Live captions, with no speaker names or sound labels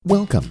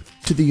Welcome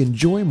to the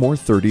Enjoy More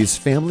 30s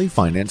Family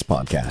Finance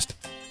Podcast,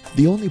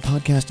 the only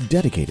podcast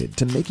dedicated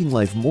to making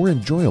life more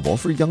enjoyable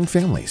for young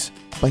families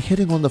by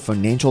hitting on the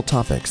financial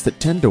topics that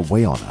tend to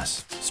weigh on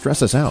us,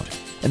 stress us out,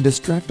 and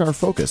distract our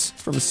focus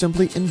from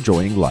simply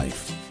enjoying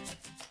life.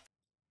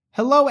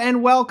 Hello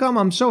and welcome.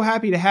 I'm so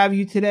happy to have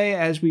you today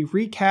as we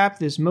recap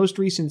this most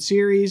recent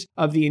series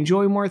of the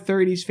Enjoy More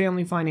 30s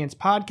Family Finance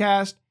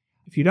Podcast.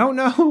 If you don't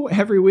know,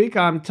 every week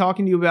I'm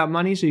talking to you about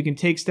money so you can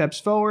take steps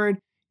forward,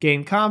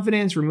 gain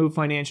confidence, remove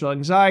financial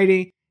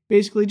anxiety,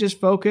 basically just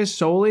focus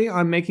solely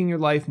on making your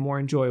life more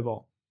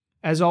enjoyable.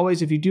 As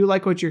always, if you do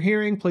like what you're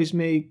hearing, please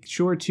make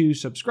sure to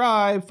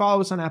subscribe,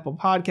 follow us on Apple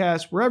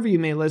Podcasts, wherever you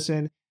may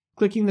listen.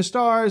 Clicking the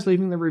stars,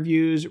 leaving the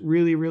reviews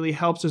really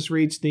helps us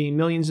reach the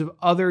millions of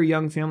other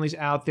young families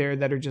out there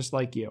that are just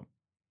like you.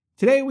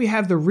 Today we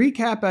have the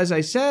recap, as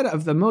I said,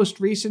 of the most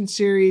recent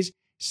series,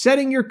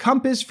 Setting Your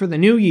Compass for the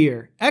New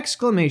Year!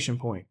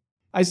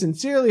 I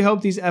sincerely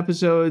hope these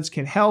episodes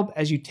can help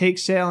as you take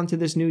sail into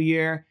this new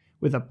year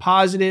with a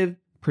positive,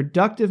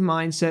 productive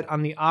mindset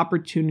on the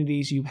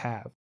opportunities you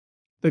have.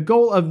 The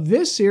goal of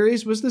this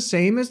series was the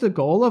same as the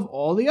goal of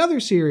all the other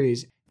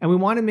series, and we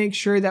want to make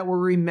sure that we're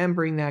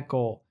remembering that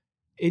goal.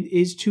 It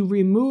is to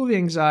remove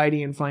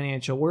anxiety and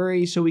financial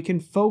worry so we can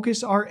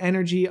focus our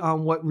energy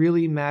on what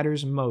really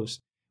matters most.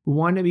 We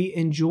want to be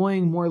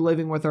enjoying more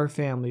living with our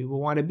family. We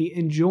want to be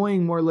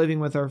enjoying more living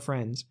with our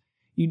friends.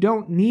 You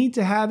don't need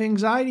to have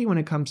anxiety when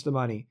it comes to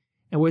money.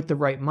 And with the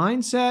right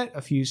mindset,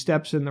 a few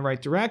steps in the right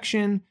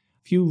direction,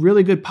 a few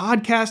really good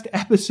podcast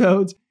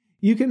episodes,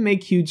 you can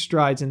make huge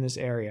strides in this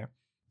area.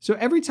 So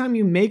every time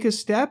you make a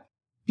step,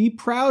 be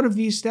proud of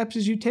these steps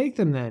as you take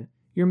them then.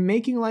 You're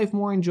making life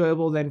more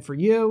enjoyable then for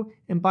you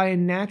and by a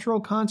natural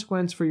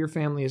consequence for your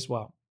family as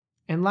well.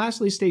 And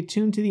lastly, stay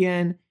tuned to the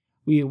end.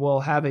 We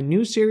will have a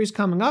new series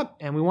coming up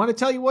and we want to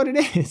tell you what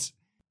it is.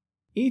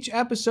 Each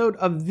episode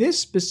of this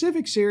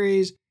specific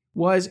series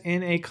was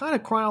in a kind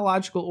of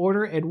chronological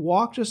order. It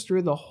walked us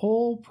through the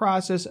whole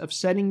process of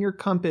setting your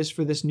compass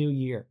for this new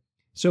year.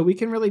 So we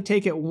can really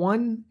take it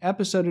one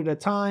episode at a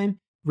time,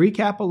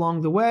 recap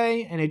along the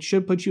way, and it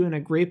should put you in a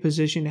great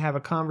position to have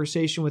a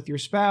conversation with your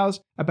spouse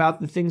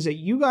about the things that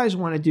you guys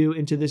want to do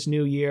into this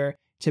new year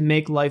to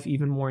make life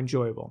even more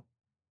enjoyable.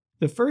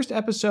 The first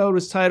episode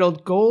was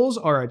titled, Goals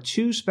Are a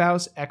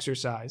Two-Spouse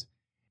Exercise.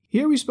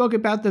 Here we spoke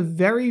about the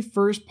very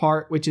first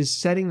part, which is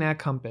setting that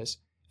compass.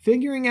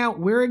 Figuring out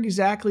where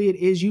exactly it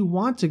is you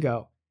want to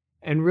go.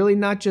 And really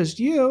not just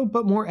you,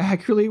 but more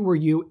accurately where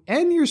you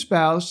and your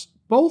spouse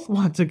both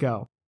want to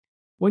go.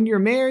 When you're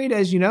married,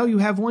 as you know, you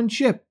have one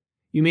ship.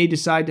 You may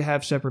decide to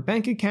have separate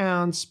bank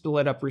accounts,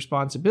 split up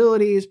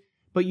responsibilities,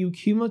 but you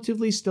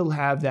cumulatively still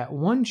have that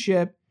one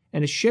ship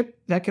and a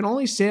ship that can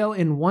only sail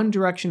in one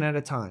direction at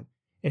a time.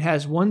 It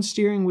has one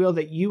steering wheel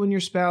that you and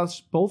your spouse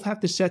both have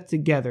to set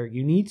together.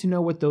 You need to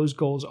know what those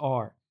goals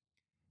are.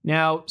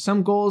 Now,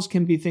 some goals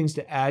can be things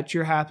to add to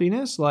your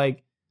happiness,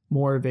 like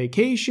more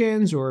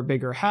vacations or a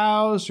bigger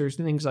house or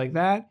things like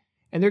that.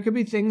 And there could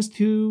be things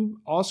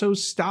to also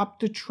stop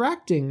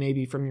detracting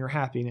maybe from your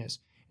happiness.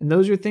 And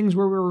those are things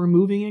where we're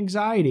removing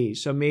anxiety.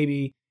 So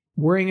maybe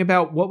worrying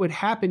about what would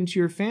happen to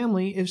your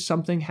family if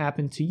something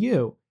happened to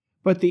you.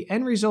 But the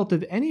end result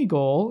of any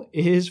goal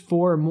is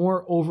for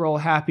more overall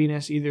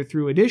happiness, either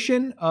through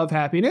addition of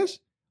happiness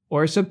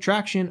or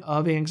subtraction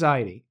of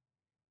anxiety.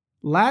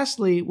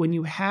 Lastly, when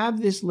you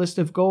have this list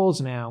of goals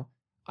now,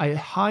 I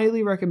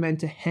highly recommend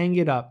to hang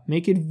it up,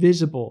 make it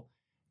visible,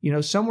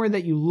 somewhere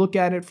that you look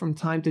at it from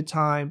time to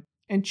time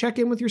and check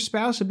in with your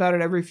spouse about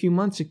it every few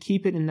months to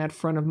keep it in that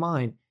front of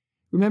mind.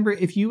 Remember,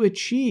 if you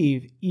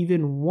achieve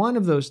even one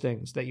of those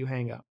things that you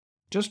hang up,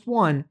 just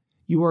one,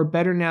 you are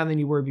better now than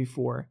you were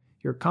before.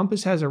 Your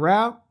compass has a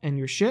route and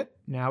your ship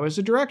now has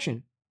a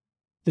direction.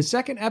 The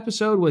second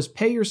episode was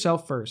Pay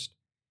Yourself First.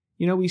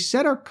 We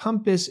set our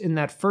compass in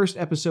that first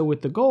episode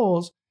with the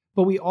goals,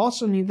 but we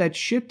also need that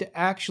ship to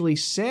actually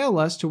sail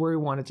us to where we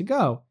want it to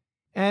go.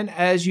 And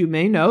as you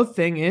may know,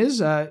 thing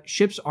is,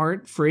 ships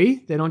aren't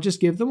free. They don't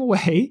just give them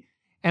away.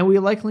 And we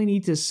likely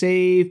need to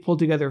save, pull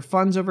together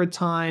funds over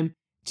time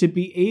to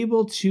be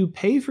able to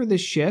pay for the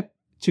ship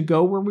to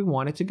go where we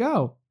want it to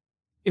go.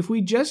 If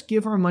we just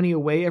give our money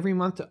away every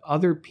month to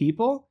other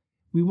people,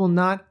 we will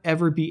not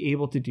ever be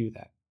able to do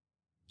that.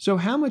 So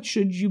how much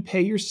should you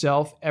pay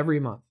yourself every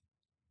month?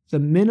 The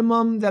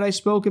minimum that I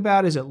spoke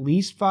about is at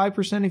least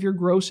 5% of your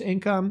gross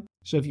income.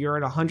 So if you're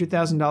at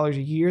 $100,000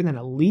 a year, then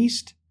at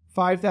least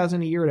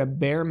 $5,000 a year at a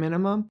bare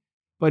minimum.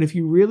 But if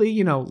you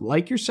really,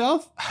 like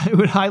yourself, I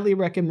would highly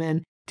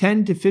recommend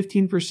 10 to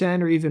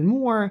 15% or even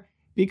more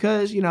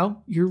because, you're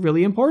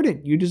really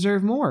important. You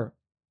deserve more.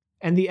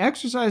 And the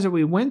exercise that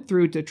we went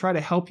through to try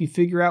to help you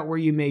figure out where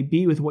you may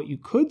be with what you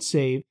could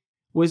save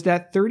was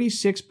that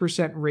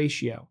 36%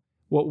 ratio,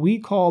 what we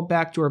call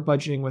backdoor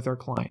budgeting with our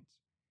clients.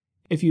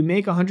 If you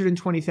make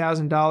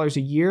 $120,000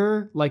 a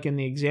year, like in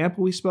the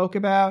example we spoke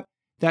about,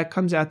 that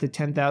comes out to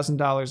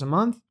 $10,000 a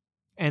month.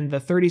 And the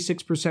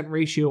 36%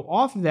 ratio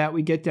off of that,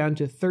 we get down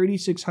to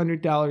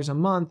 $3,600 a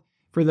month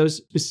for those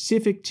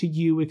specific to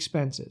you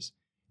expenses.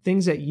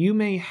 things that you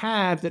may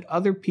have that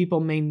other people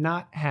may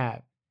not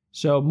have.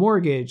 So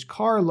mortgage,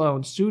 car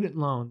loans, student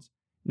loans,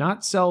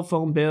 not cell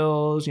phone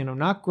bills,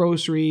 not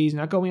groceries,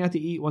 not going out to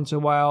eat once in a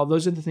while.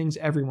 Those are the things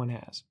everyone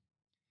has.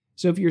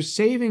 So if you're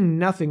saving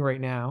nothing right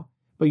now,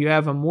 but you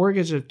have a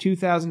mortgage of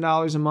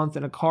 $2,000 a month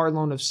and a car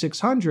loan of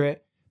 $600,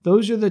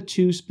 those are the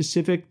two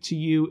specific to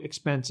you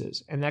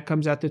expenses. And that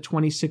comes out to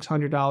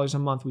 $2,600 a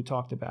month we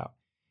talked about.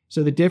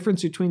 So the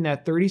difference between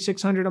that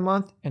 $3,600 a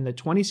month and the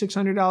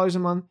 $2,600 a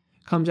month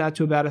comes out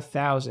to about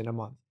 $1,000 a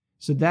month.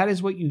 So that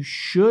is what you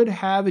should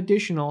have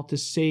additional to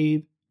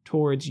save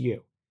towards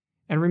you.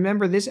 And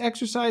remember, this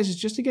exercise is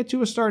just to get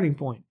to a starting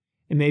point.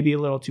 It may be a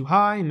little too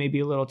high, it may be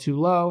a little too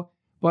low,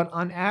 but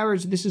on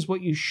average, this is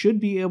what you should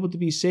be able to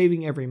be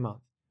saving every month.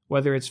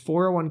 Whether it's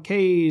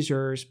 401ks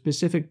or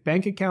specific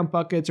bank account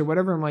buckets or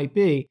whatever it might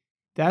be,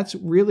 that's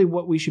really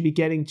what we should be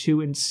getting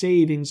to in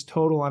savings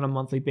total on a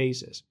monthly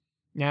basis.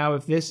 Now,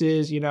 if this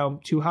is,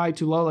 too high,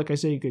 too low, like I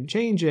said, you can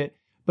change it,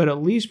 but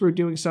at least we're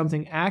doing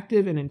something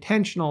active and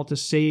intentional to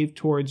save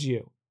towards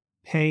you,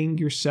 paying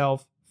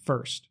yourself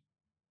first.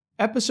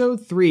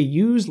 Episode 3,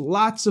 use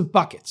lots of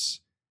buckets.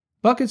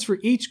 Buckets for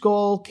each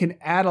goal can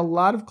add a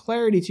lot of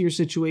clarity to your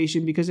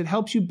situation because it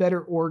helps you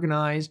better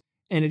organize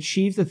and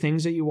achieve the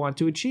things that you want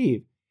to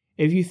achieve.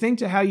 If you think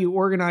to how you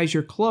organize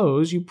your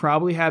clothes, you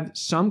probably have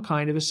some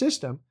kind of a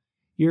system.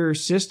 Your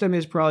system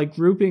is probably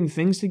grouping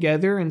things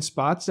together in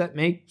spots that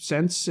make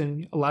sense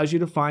and allows you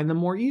to find them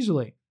more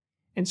easily.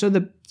 And so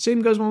the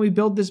same goes when we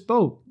build this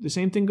boat. The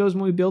same thing goes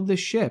when we build this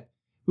ship.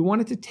 We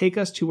want it to take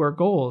us to our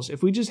goals.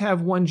 If we just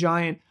have one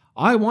giant,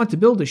 I want to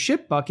build a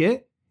ship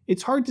bucket,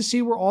 it's hard to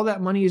see where all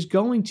that money is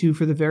going to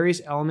for the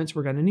various elements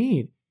we're going to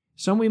need.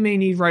 Some we may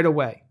need right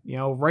away.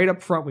 Right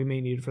up front we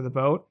may need for the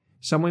boat.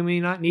 Some we may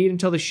not need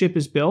until the ship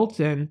is built,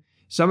 and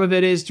some of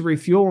it is to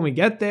refuel when we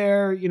get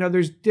there.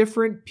 There's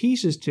different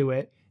pieces to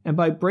it, and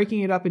by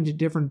breaking it up into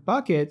different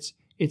buckets,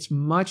 it's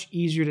much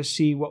easier to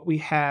see what we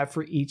have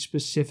for each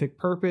specific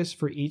purpose,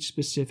 for each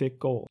specific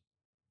goal.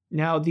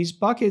 Now, these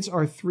buckets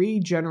are 3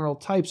 general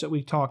types that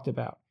we talked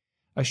about.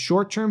 A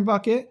short-term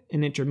bucket,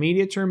 an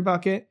intermediate-term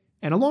bucket,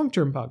 and a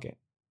long-term bucket.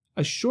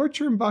 A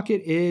short-term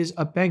bucket is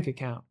a bank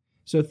account,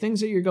 so things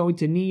that you're going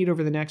to need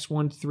over the next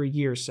 1 to 3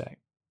 years, say.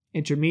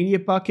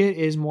 Intermediate bucket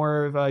is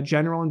more of a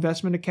general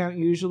investment account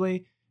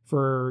usually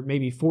for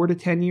maybe 4 to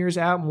 10 years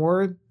out,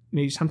 more,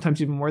 maybe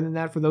sometimes even more than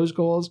that for those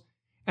goals.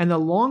 And the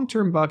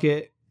long-term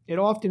bucket, it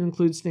often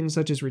includes things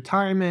such as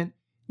retirement,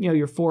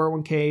 your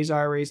 401ks,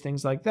 IRAs,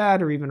 things like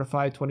that, or even a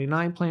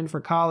 529 plan for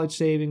college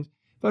savings.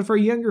 But for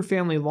a younger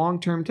family,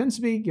 long-term tends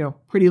to be,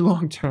 pretty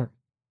long-term.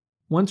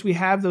 Once we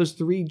have those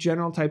 3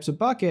 general types of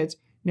buckets,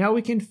 now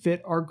we can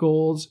fit our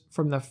goals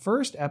from the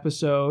first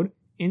episode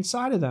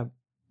inside of them.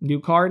 New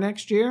car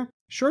next year,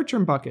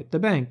 short-term bucket, the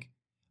bank.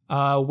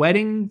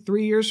 Wedding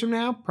 3 years from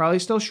now, probably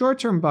still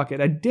short-term bucket,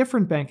 a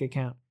different bank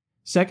account.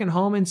 Second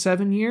home in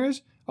 7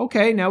 years,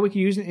 okay, now we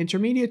can use an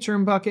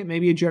intermediate-term bucket,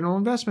 maybe a general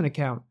investment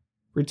account.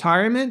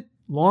 Retirement,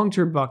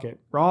 long-term bucket,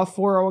 Roth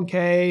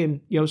 401k,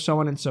 and so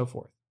on and so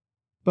forth.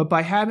 But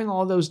by having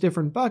all those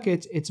different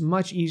buckets, it's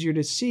much easier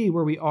to see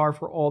where we are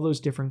for all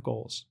those different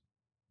goals.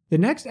 The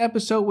next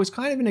episode was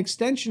kind of an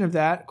extension of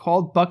that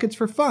called Buckets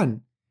for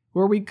Fun,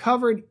 where we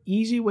covered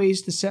easy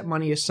ways to set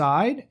money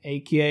aside,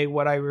 aka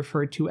what I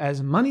refer to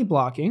as money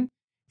blocking,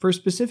 for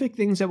specific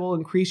things that will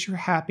increase your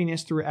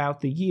happiness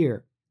throughout the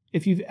year.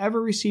 If you've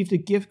ever received a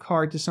gift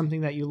card to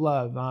something that you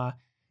love,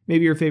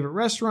 maybe your favorite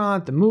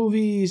restaurant, the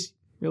movies,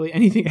 really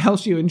anything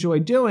else you enjoy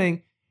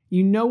doing,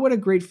 you know what a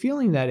great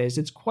feeling that is.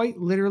 It's quite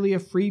literally a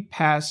free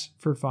pass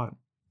for fun.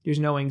 There's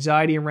no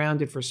anxiety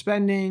around it for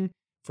spending,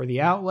 for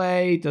the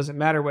outlay. It doesn't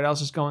matter what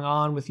else is going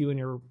on with you in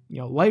your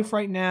life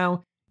right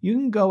now. You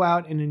can go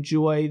out and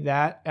enjoy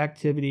that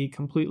activity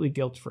completely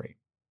guilt-free.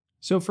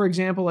 So for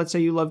example, let's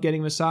say you love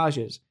getting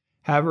massages.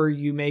 However,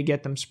 you may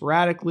get them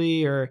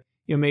sporadically, or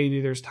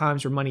maybe there's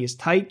times where money is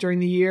tight during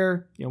the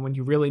year, when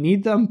you really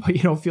need them, but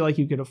you don't feel like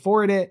you could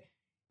afford it.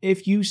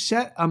 If you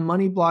set a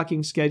money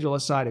blocking schedule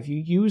aside, if you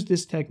use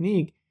this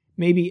technique,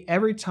 maybe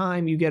every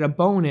time you get a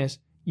bonus,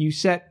 you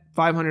set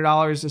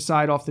 $500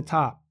 aside off the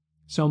top.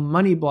 So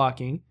money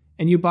blocking,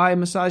 and you buy a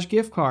massage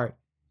gift card.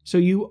 So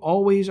you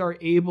always are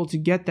able to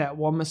get that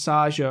one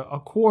massage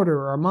a quarter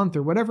or a month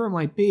or whatever it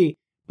might be,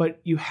 but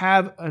you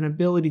have an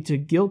ability to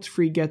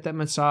guilt-free get that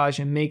massage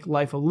and make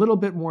life a little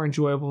bit more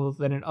enjoyable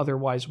than it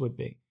otherwise would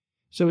be.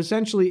 So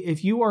essentially,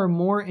 if you are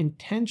more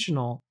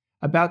intentional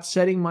about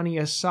setting money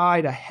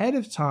aside ahead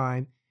of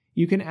time,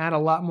 you can add a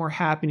lot more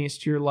happiness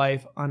to your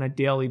life on a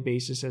daily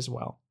basis as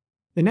well.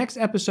 The next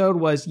episode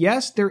was,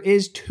 yes, there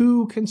is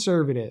too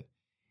conservative.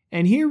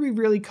 And here we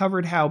really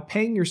covered how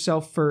paying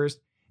yourself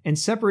first and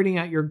separating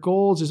out your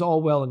goals is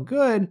all well and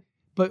good,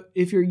 but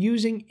if you're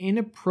using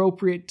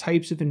inappropriate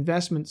types of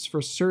investments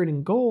for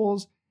certain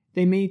goals,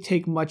 they may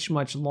take much,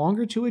 much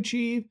longer to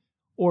achieve,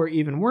 or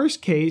even worse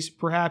case,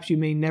 perhaps you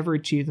may never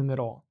achieve them at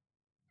all.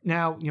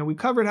 Now, we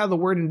covered how the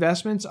word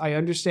investments, I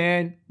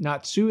understand,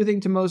 not soothing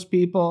to most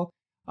people.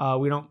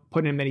 We don't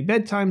put in many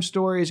bedtime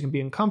stories. It can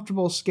be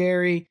uncomfortable,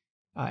 scary.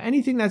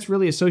 Anything that's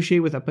really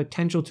associated with a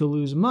potential to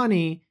lose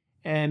money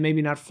and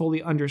maybe not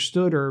fully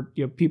understood or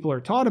people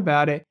are taught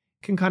about it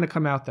can kind of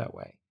come out that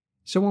way.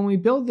 So when we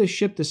build this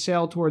ship to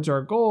sail towards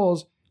our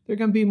goals, there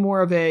can be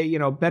more of a,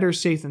 better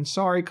safe than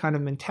sorry kind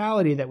of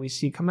mentality that we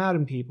see come out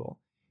in people.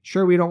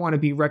 Sure, we don't want to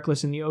be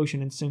reckless in the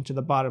ocean and sink to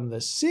the bottom of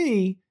the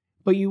sea,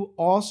 but you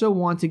also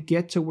want to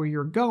get to where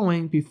you're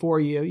going before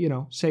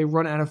you, say,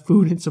 run out of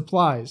food and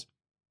supplies.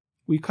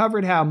 We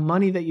covered how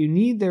money that you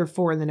need,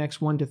 therefore, in the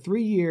next 1 to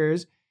 3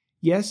 years,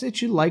 yes, it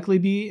should likely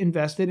be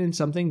invested in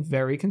something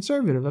very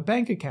conservative, a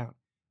bank account.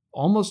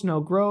 Almost no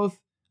growth,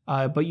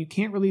 but you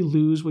can't really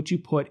lose what you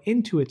put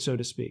into it, so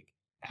to speak.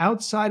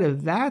 Outside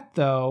of that,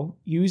 though,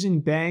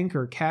 using bank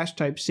or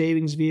cash-type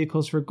savings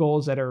vehicles for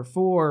goals that are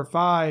 4,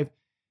 5,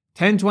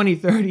 10, 20,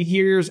 30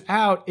 years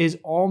out is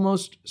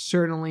almost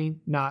certainly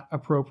not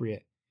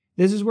appropriate.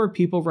 This is where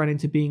people run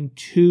into being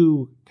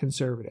too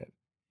conservative.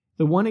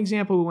 The one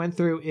example we went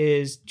through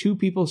is 2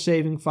 people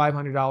saving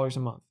 $500 a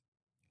month.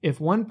 If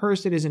one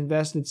person is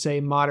invested, say,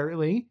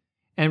 moderately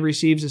and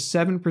receives a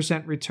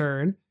 7%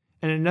 return,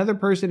 and another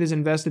person is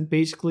invested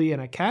basically in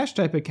a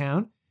cash-type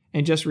account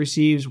and just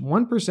receives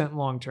 1%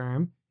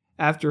 long-term,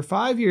 after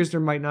 5 years, there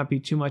might not be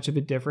too much of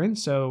a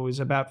difference. So it was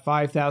about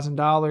 $5,000,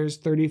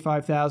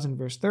 $35,000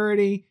 versus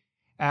 $30,000.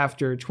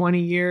 After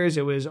 20 years,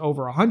 it was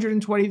over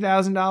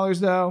 $120,000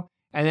 though.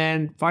 And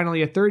then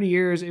finally at 30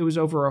 years, it was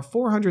over a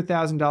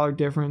 $400,000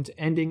 difference,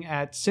 ending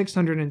at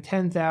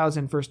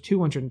 $610,000 versus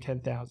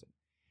 $210,000.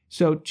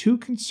 So too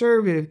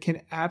conservative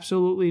can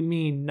absolutely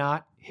mean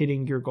not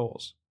hitting your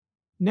goals.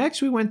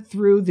 Next, we went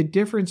through the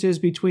differences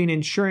between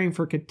insuring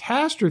for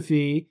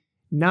catastrophe,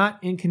 not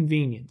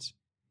inconvenience.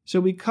 So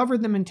we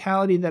covered the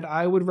mentality that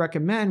I would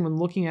recommend when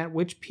looking at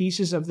which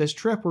pieces of this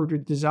trip we're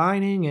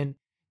designing and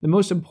the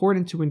most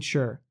important to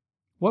insure.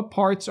 What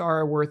parts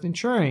are worth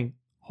insuring?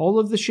 Whole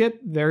of the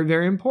ship, very,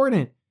 very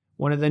important.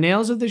 One of the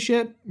nails of the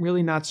ship,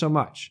 really not so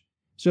much.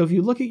 So if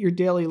you look at your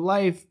daily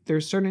life,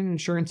 there's certain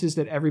insurances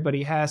that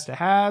everybody has to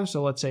have.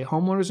 So let's say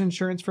homeowners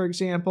insurance, for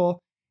example,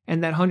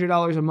 and that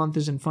 $100 a month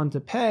isn't fun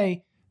to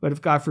pay. But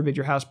if God forbid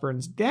your house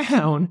burns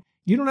down,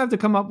 you don't have to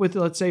come up with,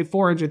 let's say,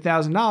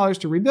 $400,000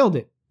 to rebuild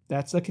it.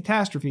 That's the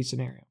catastrophe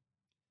scenario.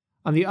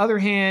 On the other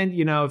hand,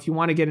 if you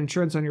want to get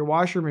insurance on your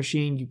washer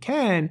machine, you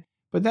can,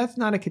 but that's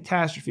not a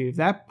catastrophe. If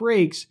that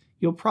breaks,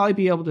 you'll probably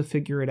be able to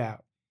figure it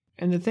out.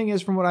 And the thing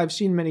is, from what I've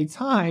seen many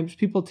times,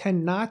 people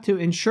tend not to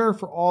insure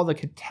for all the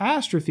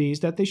catastrophes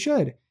that they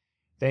should.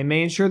 They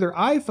may insure their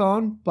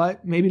iPhone,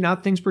 but maybe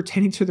not things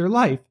pertaining to their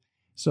life.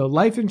 So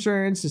life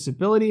insurance,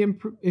 disability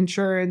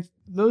insurance,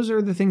 those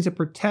are the things that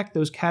protect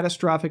those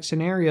catastrophic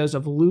scenarios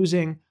of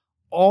losing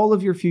all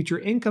of your future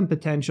income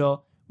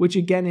potential, which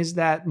again is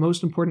that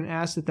most important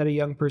asset that a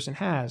young person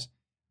has.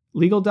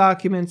 Legal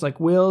documents like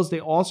wills, they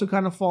also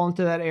kind of fall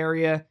into that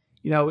area.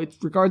 It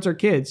regards our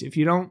kids. If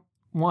you don't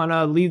want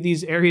to leave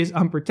these areas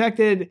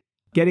unprotected,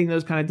 getting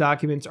those kind of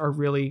documents are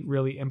really,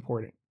 really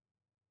important.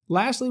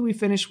 Lastly, we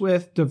finish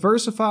with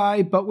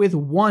diversify, but with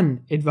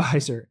one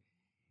advisor.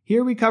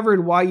 Here we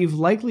covered why you've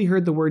likely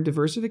heard the word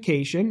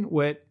diversification,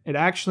 what it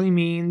actually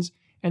means,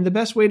 and the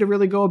best way to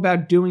really go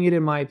about doing it,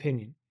 in my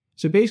opinion.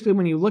 So basically,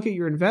 when you look at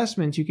your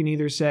investments, you can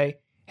either say,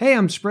 hey,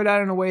 I'm spread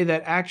out in a way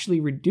that actually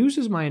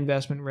reduces my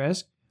investment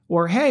risk,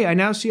 or hey, I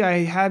now see I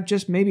have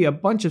just maybe a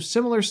bunch of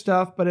similar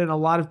stuff, but in a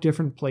lot of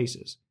different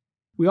places.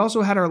 We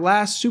also had our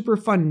last super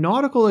fun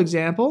nautical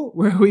example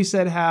where we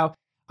said how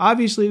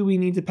obviously we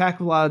need to pack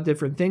a lot of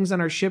different things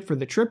on our ship for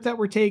the trip that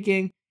we're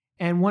taking,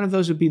 and one of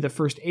those would be the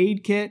first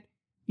aid kit.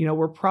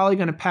 We're probably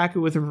going to pack it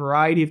with a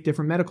variety of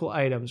different medical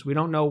items. We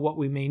don't know what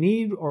we may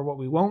need or what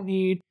we won't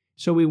need,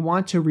 so we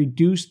want to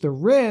reduce the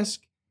risk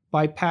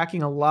by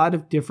packing a lot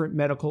of different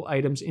medical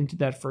items into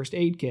that first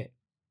aid kit.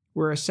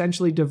 We're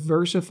essentially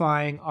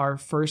diversifying our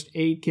first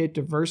aid kit,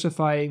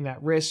 diversifying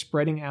that risk,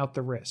 spreading out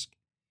the risk.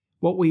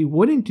 What we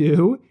wouldn't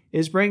do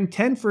is bring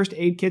 10 first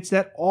aid kits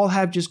that all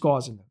have just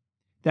gauze in them.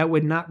 That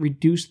would not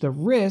reduce the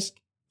risk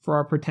for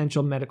our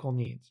potential medical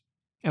needs.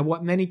 And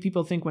what many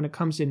people think when it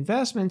comes to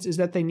investments is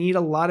that they need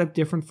a lot of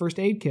different first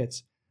aid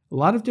kits, a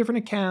lot of different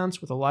accounts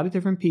with a lot of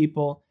different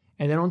people,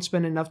 and they don't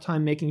spend enough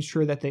time making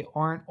sure that they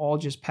aren't all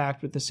just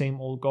packed with the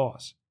same old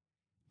gauze.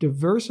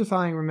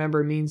 Diversifying,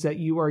 remember, means that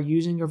you are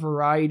using a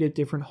variety of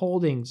different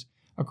holdings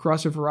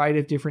across a variety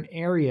of different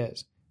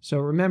areas. So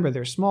remember,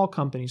 there's small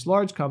companies,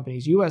 large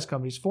companies, US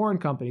companies, foreign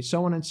companies,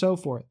 so on and so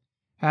forth.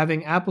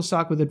 Having Apple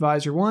stock with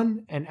Advisor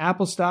 1 and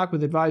Apple stock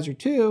with Advisor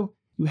 2,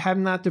 you have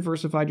not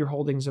diversified your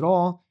holdings at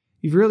all.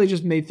 You've really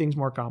just made things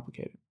more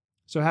complicated.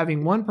 So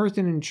having one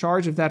person in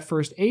charge of that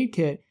first aid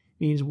kit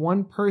means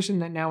one person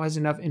that now has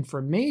enough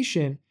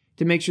information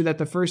to make sure that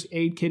the first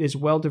aid kit is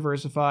well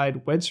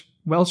diversified,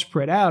 well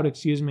spread out,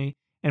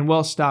 and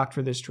well stocked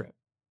for this trip.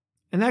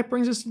 And that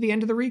brings us to the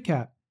end of the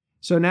recap.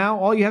 So now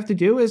all you have to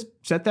do is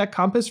set that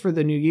compass for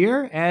the new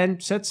year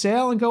and set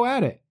sail and go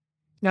at it.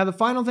 Now, the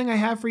final thing I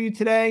have for you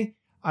today,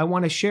 I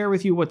want to share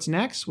with you what's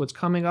next, what's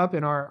coming up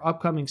in our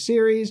upcoming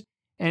series.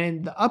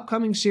 And the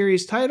upcoming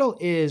series title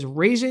is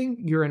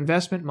Raising Your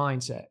Investment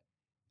Mindset.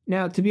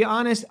 Now, to be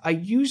honest, I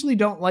usually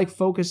don't like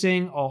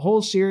focusing a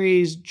whole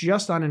series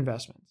just on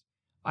investments.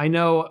 I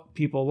know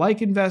people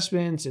like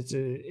investments.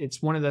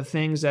 It's one of the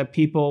things that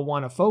people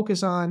want to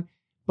focus on,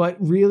 but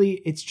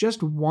really it's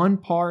just one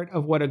part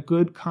of what a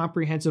good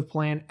comprehensive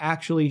plan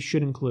actually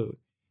should include.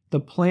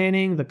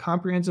 The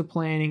comprehensive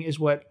planning is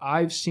what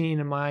I've seen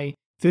in my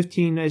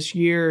 15-ish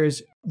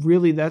years.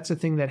 Really, that's the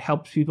thing that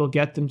helps people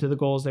get them to the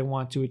goals they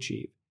want to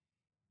achieve.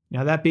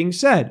 Now, that being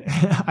said,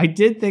 I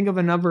did think of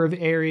a number of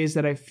areas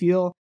that I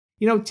feel,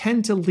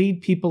 tend to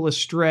lead people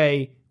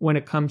astray when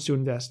it comes to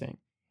investing.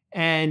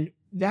 And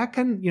that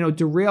can,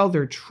 derail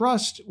their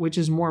trust, which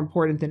is more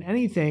important than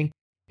anything.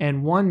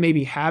 And one,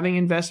 maybe having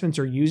investments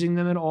or using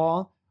them at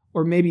all,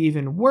 or maybe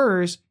even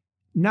worse,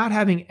 not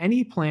having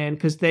any plan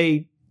because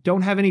they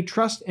don't have any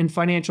trust in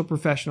financial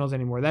professionals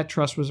anymore. That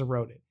trust was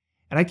eroded.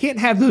 And I can't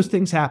have those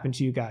things happen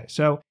to you guys.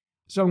 So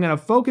I'm going to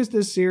focus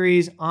this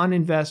series on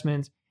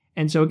investments.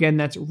 And so again,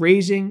 that's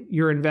raising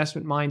your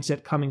investment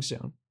mindset coming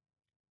soon.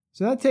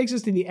 So that takes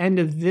us to the end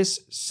of this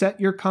Set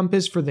Your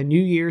Compass for the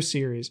New Year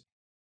series.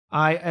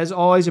 I, as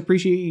always,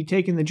 appreciate you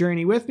taking the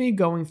journey with me,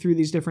 going through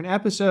these different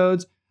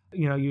episodes.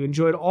 You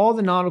enjoyed all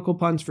the nautical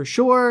puns for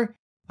sure.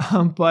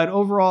 But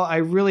overall, I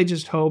really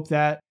just hope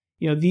that,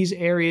 these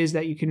areas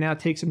that you can now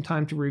take some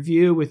time to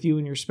review with you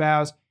and your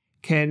spouse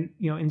can,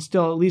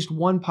 instill at least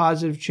one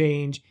positive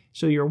change.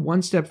 So you're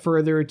one step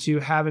further to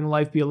having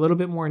life be a little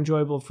bit more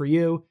enjoyable for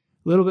you,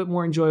 a little bit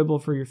more enjoyable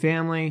for your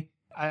family.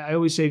 I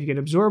always say if you can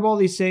absorb all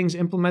these things,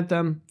 implement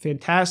them,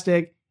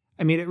 fantastic.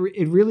 I mean,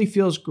 it really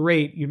feels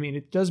great.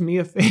 It does me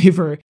a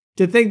favor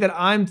to think that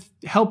I'm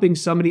helping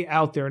somebody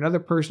out there, another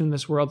person in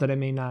this world that I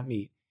may not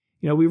meet.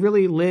 We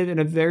really live in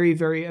a very,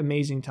 very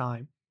amazing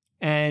time.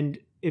 And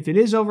if it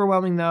is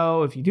overwhelming,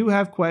 though, if you do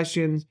have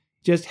questions,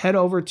 just head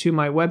over to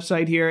my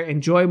website here,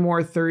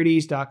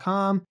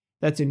 enjoymore30s.com.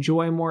 That's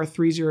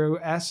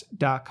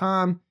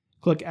enjoymore30s.com.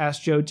 Click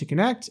Ask Joe to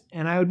connect,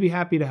 and I would be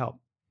happy to help.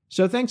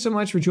 So thanks so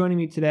much for joining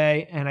me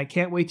today, and I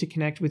can't wait to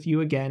connect with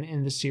you again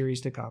in the series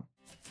to come.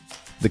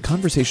 The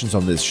conversations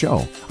on this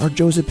show are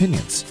Joe's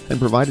opinions and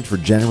provided for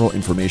general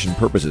information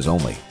purposes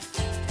only.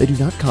 They do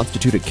not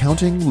constitute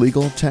accounting,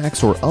 legal,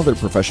 tax, or other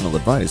professional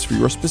advice for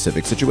your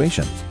specific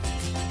situation.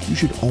 You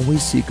should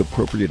always seek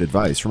appropriate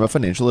advice from a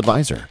financial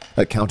advisor,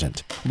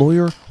 accountant,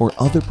 lawyer, or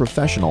other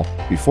professional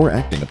before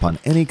acting upon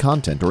any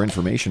content or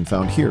information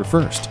found here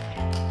first.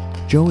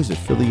 Joe is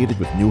affiliated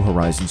with New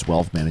Horizons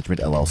Wealth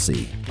Management,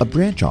 LLC, a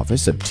branch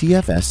office of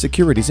TFS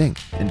Securities, Inc.,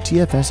 and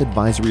TFS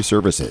Advisory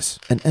Services,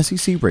 an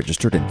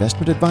SEC-registered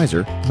investment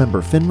advisor,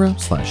 member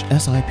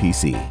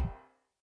FINRA/SIPC.